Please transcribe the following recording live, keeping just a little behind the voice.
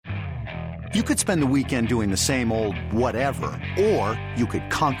You could spend the weekend doing the same old whatever, or you could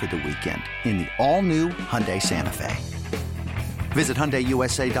conquer the weekend in the all-new Hyundai Santa Fe. Visit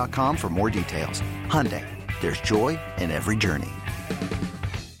HyundaiUSA.com for more details. Hyundai, there's joy in every journey.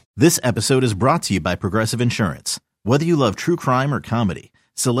 This episode is brought to you by Progressive Insurance. Whether you love true crime or comedy,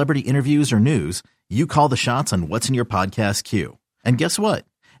 celebrity interviews or news, you call the shots on what's in your podcast queue. And guess what?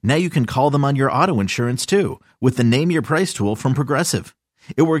 Now you can call them on your auto insurance too with the Name Your Price tool from Progressive.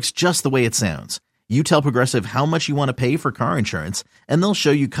 It works just the way it sounds. You tell Progressive how much you want to pay for car insurance, and they'll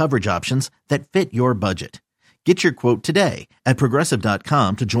show you coverage options that fit your budget. Get your quote today at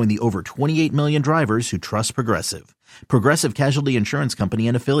Progressive.com to join the over 28 million drivers who trust Progressive. Progressive Casualty Insurance Company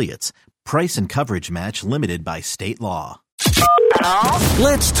and Affiliates. Price and coverage match limited by state law.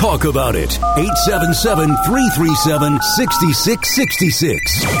 Let's talk about it. 877-337-6666.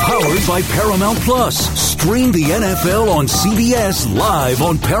 Powered by Paramount Plus. Stream the NFL on CBS live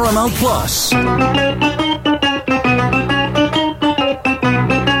on Paramount Plus.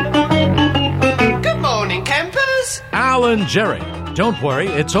 Good morning, campers. Alan Jerry. Don't worry,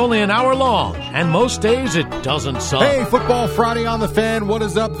 it's only an hour long, and most days it doesn't suck. Hey, Football Friday on the Fan. What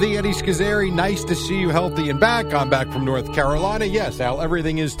is up? The Eddie Schizzeri. Nice to see you healthy and back. I'm back from North Carolina. Yes, Al,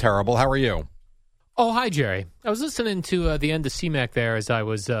 everything is terrible. How are you? Oh, hi, Jerry. I was listening to the end of CMAC there as I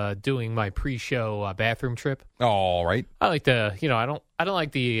was doing my pre-show bathroom trip. All right. I like to, I don't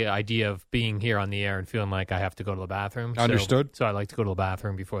like the idea of being here on the air and feeling like I have to go to the bathroom. Understood. So I like to go to the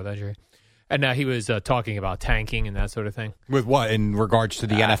bathroom before that, Jerry. And he was talking about tanking and that sort of thing. With what, in regards to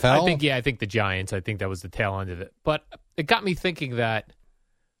the NFL? I think the Giants. I think that was the tail end of it. But it got me thinking that,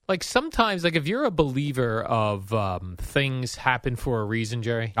 like, sometimes, like, if you're a believer of things happen for a reason,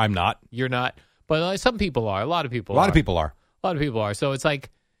 Jerry. I'm not. You're not. But some people are. A lot of people are. A lot of people are. A lot of people are. So it's like,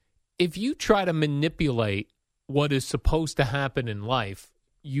 if you try to manipulate what is supposed to happen in life,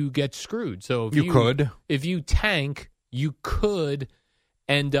 you get screwed. So if you tank, you could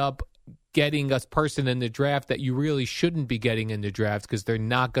end up getting a person in the draft that you really shouldn't be getting in the draft because they're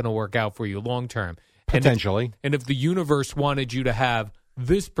not going to work out for you long term. Potentially. And if the universe wanted you to have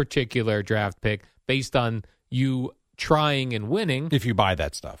this particular draft pick based on you trying and winning. If you buy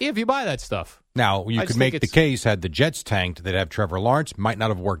that stuff. If you buy that stuff. Now, you could make the case, had the Jets tanked, they'd have Trevor Lawrence. Might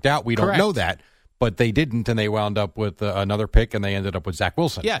not have worked out. We don't know that. But they didn't, and they wound up with another pick, and they ended up with Zach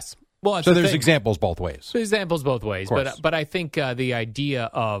Wilson. Yes. Well, so there's examples both ways. There's examples both ways, but I think the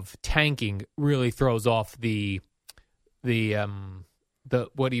idea of tanking really throws off the what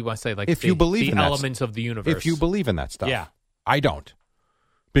do you want to say? Like if you believe the in elements of the universe. If you believe in that stuff, yeah, I don't,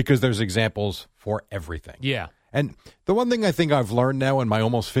 because there's examples for everything. Yeah, and the one thing I think I've learned now in my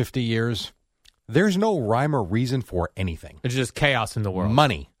almost 50 years, there's no rhyme or reason for anything. It's just chaos in the world.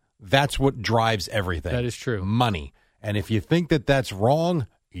 Money. That's what drives everything. That is true. Money. And if you think that that's wrong,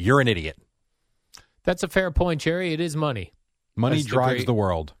 you're an idiot. That's a fair point, Jerry. It is money. Money drives the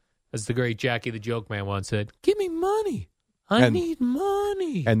world. As the great Jackie the Joke Man once said, give me money. I need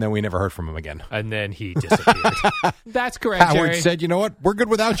money. And then we never heard from him again. And then he disappeared. That's correct, Howard Jerry. said, you know what? We're good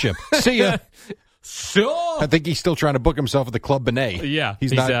without you. See ya. Sure. I think he's still trying to book himself at the Club Benet. Yeah,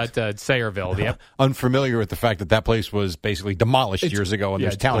 he's not at Sayreville. Yep. Unfamiliar with the fact that place was basically demolished years ago, and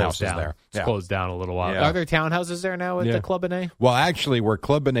there's townhouses there. It's closed down a little while. Yeah. Are there townhouses there now at the Club Benet? Well, actually, where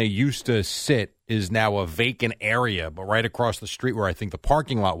Club Benet used to sit is now a vacant area, but right across the street where I think the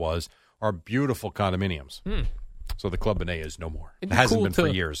parking lot was are beautiful condominiums. So the Club Benet is no more. It hasn't been for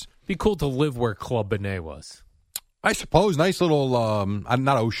years. It'd be cool to live where Club Benet was. I suppose. Nice little,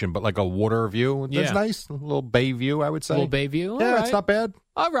 not ocean, but like a water view. That's nice. A little bay view, I would say. A little bay view? Yeah, it's not bad.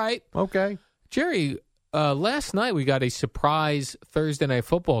 All right. Okay. Jerry, last night we got a surprise Thursday Night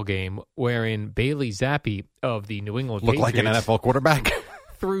Football game wherein Bailey Zappi of the New England Patriots looked like an NFL quarterback.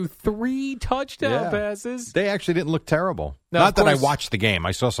 threw 3 touchdown passes. They actually didn't look terrible. Now, not that I watched the game.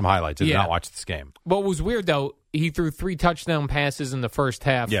 I saw some highlights. I did not watch this game. What was weird, though, he threw 3 touchdown passes in the first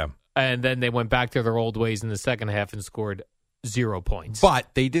half. Yeah. And then they went back to their old ways in the second half and scored 0 points. But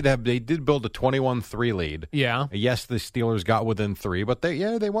they did build a 21-3 lead. Yeah. Yes, the Steelers got within 3, but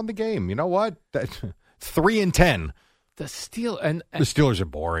they won the game. You know what? 3-10. The Steelers are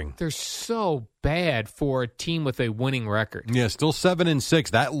boring. They're so bad for a team with a winning record. Yeah, still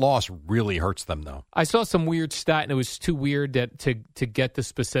 7-6. That loss really hurts them, though. I saw some weird stat, and it was too weird to get the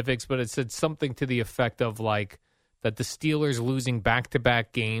specifics, but it said something to the effect of like that the Steelers losing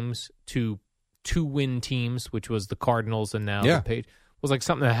back-to-back games to 2-win teams, which was the Cardinals and now the Patriots, was like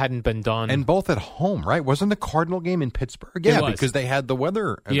something that hadn't been done. And both at home, right? Wasn't the Cardinal game in Pittsburgh? Yeah, because they had the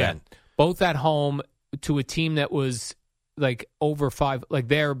weather event. Both at home to a team that was like over 5, like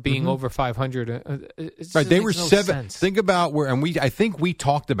they're being over 500. Right, they were 7. Sense. Think about where, and I think we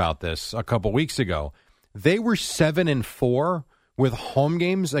talked about this a couple weeks ago. They were 7-4 with home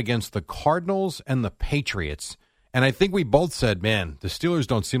games against the Cardinals and the Patriots. And I think we both said, man, the Steelers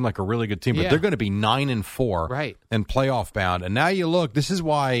don't seem like a really good team, but they're going to be 9-4 right, and playoff bound. And now you look, this is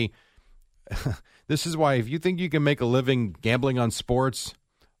why if you think you can make a living gambling on sports,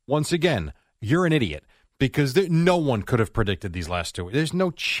 once again, you're an idiot. Because no one could have predicted these last 2 weeks. There's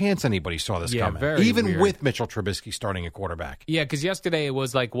no chance anybody saw this coming, even weird. With Mitchell Trubisky starting at quarterback. Yeah, because yesterday it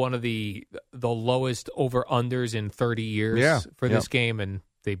was like one of the lowest over-unders in 30 years for this game, and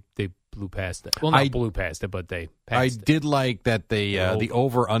they blew past it. Well, not blew past it, but they passed it. I did like that the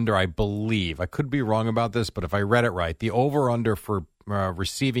over-under, I believe, I could be wrong about this, but if I read it right, the over-under for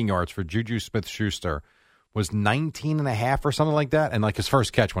receiving yards for Juju Smith-Schuster was 19.5 or something like that, and like his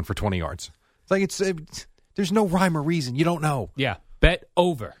first catch went for 20 yards. It's like there's no rhyme or reason. You don't know. Yeah. Bet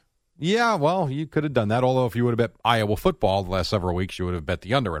over. Yeah, well, you could have done that. Although if you would have bet Iowa football the last several weeks, you would have bet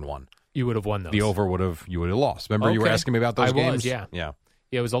the under and won. You would have won those. The over you would have lost. Remember you were asking me about those games? Was, yeah. Yeah.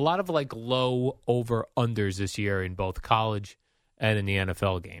 Yeah, it was a lot of like low over-unders this year in both college and in the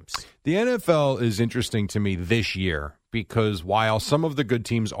NFL games. The NFL is interesting to me this year because while some of the good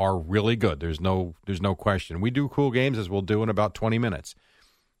teams are really good, there's no question. We do cool games, as we'll do in about 20 minutes.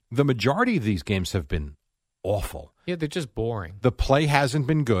 The majority of these games have been awful. Yeah, they're just boring. The play hasn't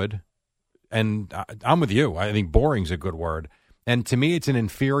been good, and I'm with you. I think boring's a good word. And to me, it's an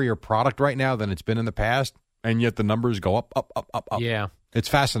inferior product right now than it's been in the past, and yet the numbers go up, up, up, up, up. Yeah. It's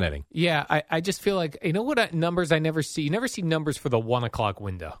fascinating. Yeah, I just feel like, you know what numbers I never see? You never see numbers for the 1 o'clock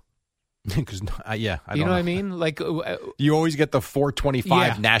window. Because I don't know what I mean? Like you always get the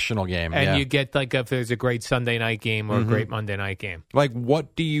 4:25 national game, and you get like if there's a great Sunday night game or a great Monday night game. Like,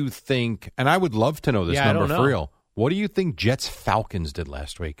 what do you think? And I would love to know this number for real. What do you think Jets Falcons did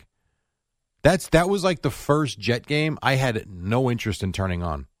last week? That was like the first Jet game I had no interest in turning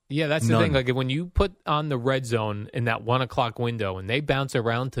on. Yeah, that's the thing. Like when you put on the red zone in that 1 o'clock window and they bounce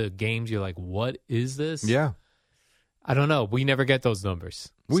around to games, you're like, what is this? Yeah. I don't know. We never get those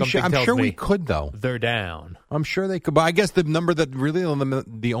numbers. I'm sure we could, though. They're down. I'm sure they could. But I guess the number that really,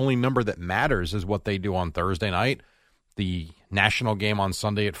 the only number that matters is what they do on Thursday night, the national game on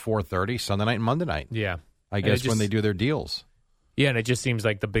Sunday at 4:30, Sunday night and Monday night. Yeah. I guess when they do their deals. Yeah, and it just seems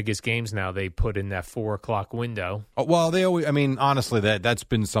like the biggest games now they put in that 4 o'clock window. Oh, well, they always, I mean, honestly, that's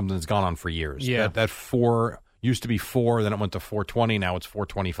been something that's gone on for years. Yeah. That 4 used to be 4, then it went to 4:20, now it's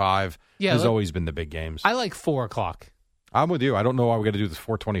 4:25. Yeah. There's always been the big games. I like 4 o'clock. I'm with you. I don't know why we got to do this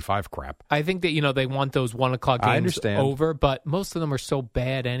 4:25 crap. I think that, they want those 1 o'clock games over, but most of them are so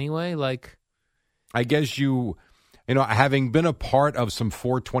bad anyway. Like, I guess having been a part of some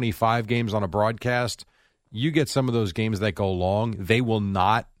 4:25 games on a broadcast, you get some of those games that go long. They will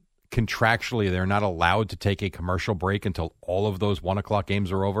not contractually, they're not allowed to take a commercial break until all of those 1 o'clock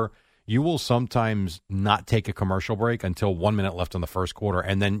games are over. You will sometimes not take a commercial break until 1 minute left in the first quarter,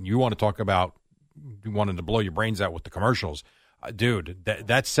 and then you want to talk about you wanted to blow your brains out with the commercials. Dude,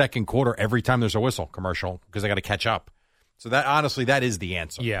 that second quarter, every time there's a whistle commercial, because they got to catch up. So that, honestly, that is the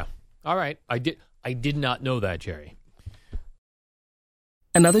answer. Yeah. All right. I did not know that, Jerry.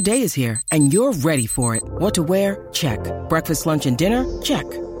 Another day is here, and you're ready for it. What to wear? Check. Breakfast, lunch, and dinner? Check.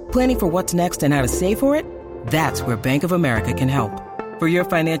 Planning for what's next and how to save for it? That's where Bank of America can help. For your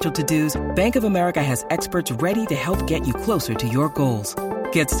financial to-dos, Bank of America has experts ready to help get you closer to your goals.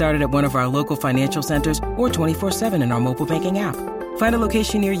 Get started at one of our local financial centers or 24/7 in our mobile banking app. Find a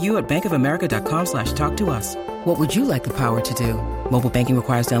location near you at bankofamerica.com/talktous. What would you like the power to do? Mobile banking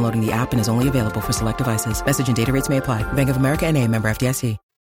requires downloading the app and is only available for select devices. Message and data rates may apply. Bank of America N.A., member FDIC.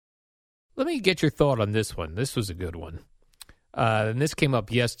 Let me get your thought on this one. This was a good one. And this came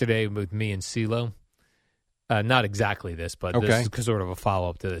up yesterday with me and CeeLo. Not exactly this, but this is sort of a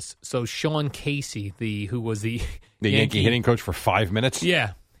follow-up to this. So Sean Casey, who was the Yankee hitting coach for 5 minutes?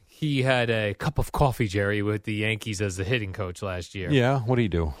 Yeah. He had a cup of coffee, Jerry, with the Yankees as the hitting coach last year. Yeah, what do you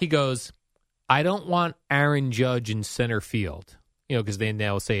do? He goes, I don't want Aaron Judge in center field. Because they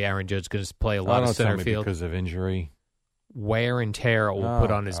now say Aaron Judge is going to play a lot of center field. Because of injury. Wear and tear it will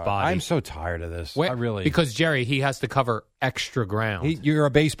put on his body. I'm so tired of this. Because, Jerry, he has to cover extra ground. You're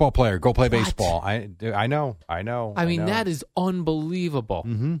a baseball player. Go play baseball. I know. I mean, that is unbelievable.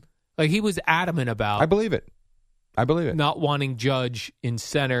 Mm-hmm. Like, he was adamant about... I believe it. Not wanting Judge in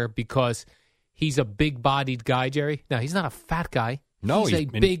center because he's a big-bodied guy, Jerry. Now, he's not a fat guy. No, he's a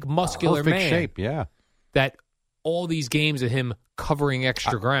big, muscular man. Shape, yeah. That all these games of him covering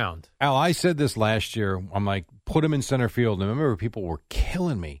extra ground. Al, I said this last year. I'm like, put him in center field. And I remember people were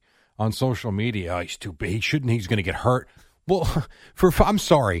killing me on social media. Oh, he's too big. He's going to get hurt. Well, I'm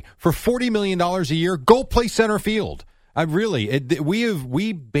sorry, for $40 million a year, go play center field.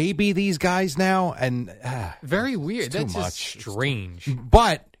 We baby these guys now, and very weird. That's much. Just strange.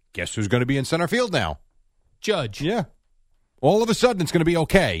 But guess who's going to be in center field now? Judge. Yeah. All of a sudden, it's going to be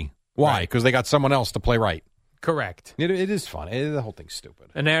okay. Why? Because they got someone else to play right. Correct. It is fun. The whole thing's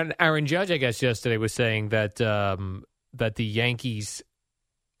stupid. And Aaron Judge, I guess, yesterday was saying that that the Yankees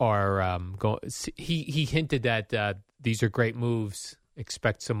are going. He hinted that these are great moves.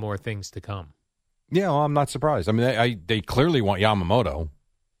 Expect some more things to come. Yeah, well, I'm not surprised. I mean, they clearly want Yamamoto.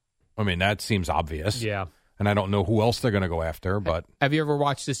 I mean, that seems obvious. Yeah. And I don't know who else they're going to go after, but... Have you ever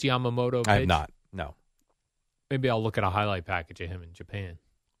watched this Yamamoto pitch? I have not, no. Maybe I'll look at a highlight package of him in Japan.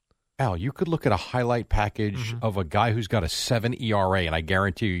 Al, you could look at a highlight package of a guy who's got a 7 ERA, and I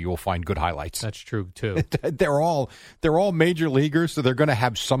guarantee you will find good highlights. That's true, too. They're all major leaguers, so they're going to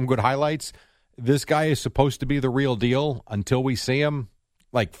have some good highlights. This guy is supposed to be the real deal until we see him.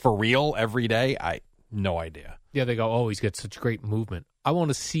 Like, for real, every day, no idea. Yeah, they go, he's got such great movement. I want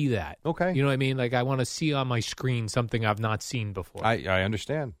to see that. Okay. You know what I mean? Like, I want to see on my screen something I've not seen before. I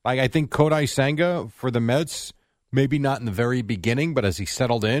understand. I think Kodai Senga for the Mets, maybe not in the very beginning, but as he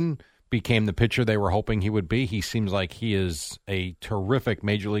settled in, became the pitcher they were hoping he would be. He seems like he is a terrific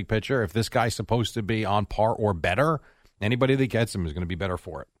major league pitcher. If this guy's supposed to be on par or better, anybody that gets him is going to be better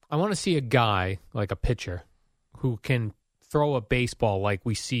for it. I want to see a guy, like a pitcher, who can throw a baseball like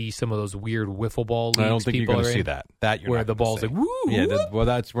we see some of those weird wiffle ball leagues. I don't think you're going to see that. Where the ball's like, woo! Yeah,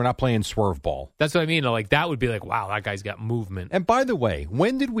 we're not playing swerve ball. That's what I mean. Like, that would be like, wow, that guy's got movement. And by the way,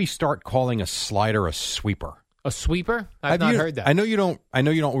 when did we start calling a slider a sweeper? A sweeper? I've not heard that. I know you don't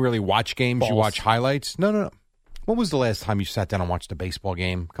really watch games. Balls. You watch highlights. No. When was the last time you sat down and watched a baseball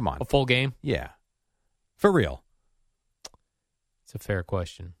game? Come on. A full game? Yeah. For real. It's a fair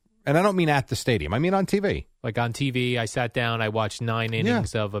question. And I don't mean at the stadium. I mean on TV. Like on TV, I sat down, I watched 9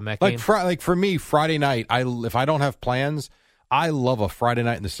 innings of a Met game. Like for me, Friday night, if I don't have plans, I love a Friday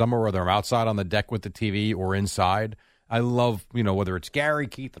night in the summer, whether I'm outside on the deck with the TV or inside. I love, whether it's Gary,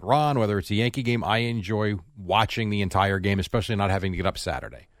 Keith, and Ron, whether it's a Yankee game, I enjoy watching the entire game, especially not having to get up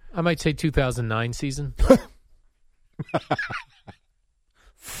Saturday. I might say 2009 season.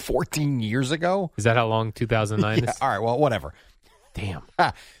 14 years ago? Is that how long 2009 is? All right, well, whatever. Damn.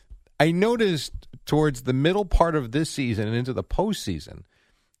 I noticed towards the middle part of this season and into the postseason,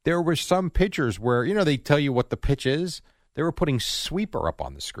 there were some pitchers where, they tell you what the pitch is. They were putting sweeper up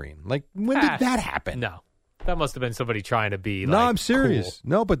on the screen. Like, when did that happen? No. That must have been somebody trying to be No, I'm serious. Cool.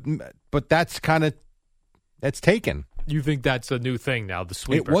 No, but that's taken. You think that's a new thing now, the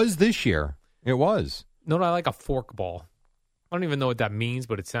sweeper? It was this year. It was. No, I like a fork ball. I don't even know what that means,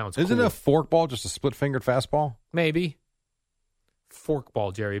 but it sounds cool. Isn't a fork ball just a split-fingered fastball? Maybe. Fork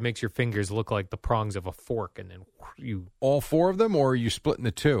ball, Jerry. It makes your fingers look like the prongs of a fork, and then you... All four of them, or are you splitting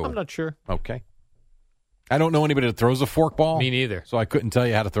the two? I'm not sure. Okay. I don't know anybody that throws a fork ball. Me neither. So I couldn't tell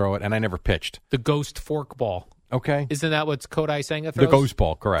you how to throw it, and I never pitched. The ghost fork ball. Okay. Isn't that what Kodai Senga throws? The ghost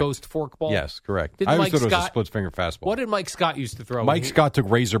ball, correct. Ghost fork ball? Yes, correct. Didn't I always Mike thought it was Scott, a split-finger fastball. What did Mike Scott used to throw? Mike Scott took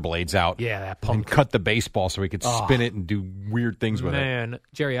razor blades out. Yeah, that punk. And cut the baseball so he could spin it and do weird things with it. Man,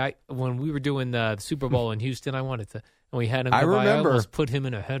 Jerry, when we were doing the Super Bowl in Houston, I wanted to, and we had him. I remember. I almost put him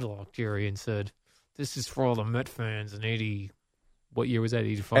in a headlock, Jerry, and said, "This is for all the Met fans in 80." What year was that?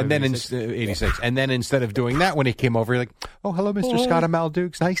 85? And then 86. And then instead of doing that, when he came over, you're like, "Oh, hello, Mr. Scott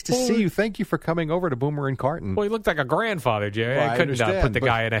Amaldukes. Nice to see you. Thank you for coming over to Boomer and Carton." Well, he looked like a grandfather, Jerry. Well, I couldn't put the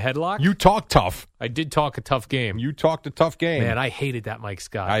guy in a headlock. You talk tough. I did talk a tough game. You talked a tough game. Man, I hated that Mike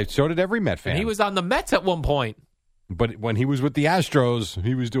Scott. So did every Met fan. And he was on the Mets at one point. But when he was with the Astros,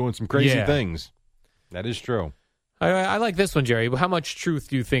 he was doing some crazy things. That is true. I like this one, Jerry. How much truth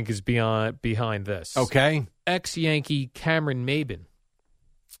do you think is behind this? Okay. Ex-Yankee Cameron Maybin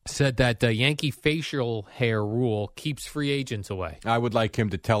said that the Yankee facial hair rule keeps free agents away. I would like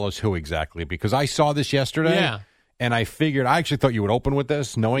him to tell us who exactly, because I saw this yesterday, and I actually thought you would open with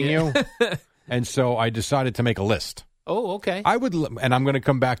this, knowing you, and so I decided to make a list. Oh, okay. And I'm going to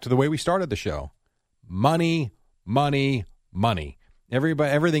come back to the way we started the show. Money, money, money.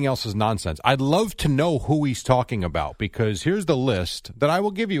 Everything else is nonsense. I'd love to know who he's talking about, because here's the list that I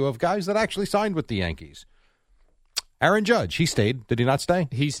will give you of guys that actually signed with the Yankees. Aaron Judge, he stayed. Did he not stay?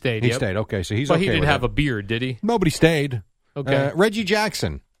 He stayed. He stayed. Okay, so he's but okay. But he didn't have a beard, did he? Nobody stayed. Okay. Reggie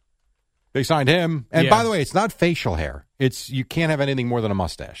Jackson, they signed him. And by the way, it's not facial hair. You can't have anything more than a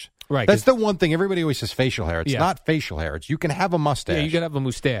mustache. Right. That's the one thing. Everybody always says facial hair. It's not facial hair. You can have a mustache. Yeah, you can have a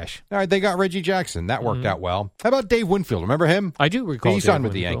mustache. All right, they got Reggie Jackson. That worked out well. How about Dave Winfield? Remember him? I do recall. He signed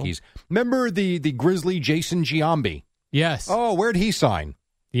with the Yankees. Remember the Grizzly Jason Giambi? Yes. Oh, where'd he sign?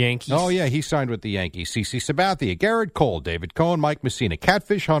 Yankees. Oh, yeah, he signed with the Yankees. CC Sabathia, Garrett Cole, David Cohen, Mike Messina,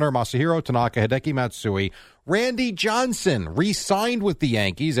 Catfish Hunter, Masahiro Tanaka, Hideki Matsui. Randy Johnson re-signed with the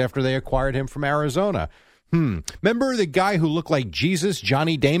Yankees after they acquired him from Arizona. Remember the guy who looked like Jesus,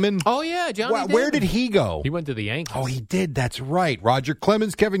 Johnny Damon? Oh, yeah, Johnny Damon. Where did he go? He went to the Yankees. Oh, he did. That's right. Roger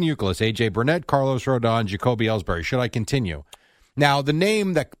Clemens, Kevin Youkilis, A.J. Burnett, Carlos Rodon, Jacoby Ellsbury. Should I continue? Now, the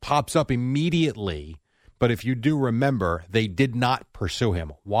name that pops up immediately, but if you do remember, they did not pursue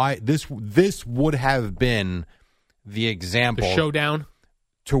him. Why? This would have been the example. The showdown?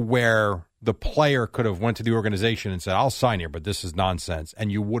 To where the player could have went to the organization and said, I'll sign here, but this is nonsense.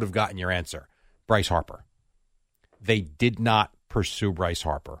 And you would have gotten your answer. Bryce Harper. They did not pursue Bryce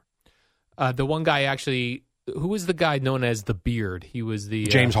Harper. The one guy actually, who was the guy known as the Beard? He was the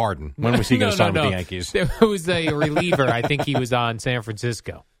James Harden. When was he going to sign with the Yankees? There was a reliever. I think he was on San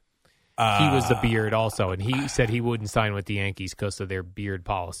Francisco. He was the Beard also, and he said he wouldn't sign with the Yankees because of their beard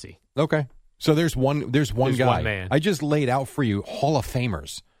policy. Okay, so there's one guy. One man. I just laid out for you Hall of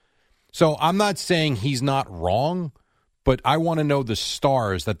Famers. So I'm not saying he's not wrong. But I want to know the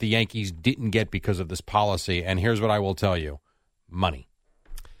stars that the Yankees didn't get because of this policy. And here's what I will tell you. Money.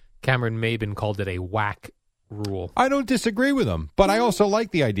 Cameron Maben called it a whack rule. I don't disagree with him, but I also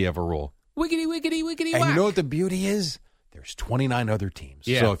like the idea of a rule. Wiggity, wiggity, wiggity, and whack. You know what the beauty is? There's 29 other teams.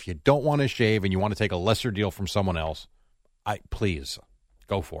 Yeah. So if you don't want to shave and you want to take a lesser deal from someone else, please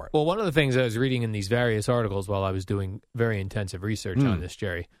go for it. Well, one of the things I was reading in these various articles while I was doing very intensive research on this,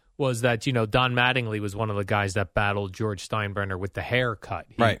 Jerry, was that, Don Mattingly was one of the guys that battled George Steinbrenner with the haircut.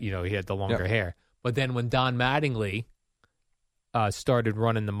 Right. He had the longer hair. But then when Don Mattingly started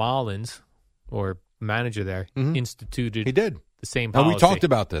running the Marlins, or manager there, instituted he did the same policy. And we talked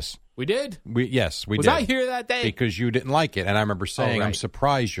about this. We did? Yes, we did. Was I here that day? Because you didn't like it. And I remember saying, I'm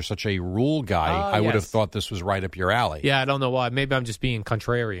surprised you're such a rule guy. I would have thought this was right up your alley. Yeah, I don't know why. Maybe I'm just being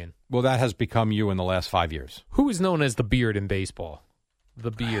contrarian. Well, that has become you in the last 5 years. Who is known as the Beard in baseball?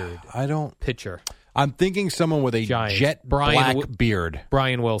 The Beard. I don't. Pitcher. I'm thinking someone with a jet black beard.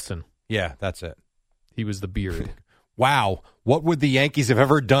 Brian Wilson. Yeah, that's it. He was the Beard. Wow. What would the Yankees have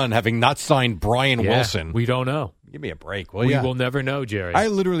ever done having not signed Brian Wilson? We don't know. Give me a break, We will never know, Jerry. I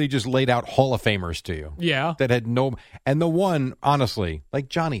literally just laid out Hall of Famers to you. Yeah. That had no... And the one, honestly, like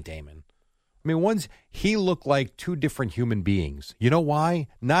Johnny Damon. I mean, he looked like two different human beings. You know why?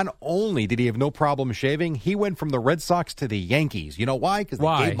 Not only did he have no problem shaving, he went from the Red Sox to the Yankees. You know why? Because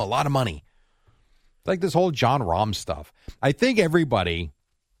they gave him a lot of money. Like this whole John Rahm stuff. I think everybody...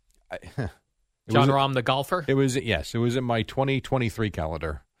 John Rahm, the golfer? It was in my 2023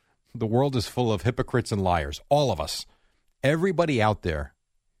 calendar. The world is full of hypocrites and liars. All of us. Everybody out there,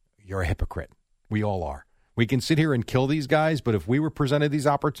 you're a hypocrite. We all are. We can sit here and kill these guys, but if we were presented these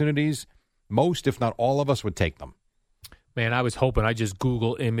opportunities, most, if not all of us, would take them. Man, I was hoping. I just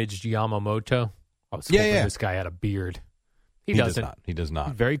Google imaged Yamamoto. I was hoping this guy had a beard. He doesn't. He does not.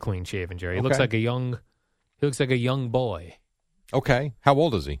 He's very clean shaven, Jerry. He looks like a young boy. Okay. How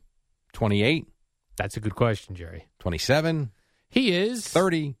old is he? 28? That's a good question, Jerry. 27? He is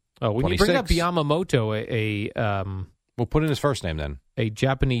 30. Oh, when 26. You bring up Yamamoto, we'll put in his first name then. A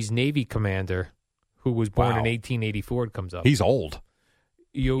Japanese Navy commander who was born in 1884 comes up. He's old.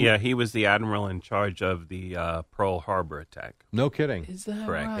 Yeah, he was the admiral in charge of the Pearl Harbor attack. No kidding. Is that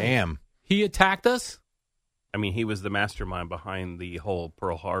correct? Right? Damn. He attacked us? I mean, he was the mastermind behind the whole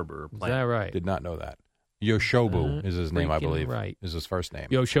Pearl Harbor plan. Is that right? Did not know that. Yoshobu is his name, I believe. Right. Is his first name.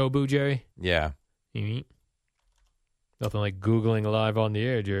 Yoshobu, Jerry? Yeah. Nothing like Googling live on the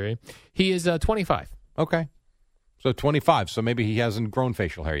air, Jerry. He is 25. Okay. So 25. So maybe he hasn't grown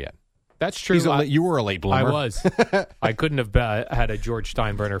facial hair yet. That's true. You were a late bloomer. I was. I couldn't have had a George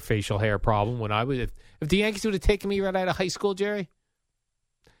Steinbrenner facial hair problem when I was. If the Yankees would have taken me right out of high school, Jerry,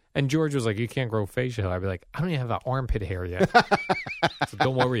 and George was like, "You can't grow facial hair," I'd be like, "I don't even have that armpit hair yet." So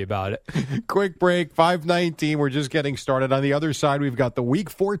don't worry about it. Quick break. 5:19. We're just getting started. On the other side, we've got the Week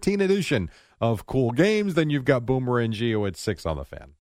 14 edition of Cool Games. Then you've got Boomer and Gio at 6 on the Fan.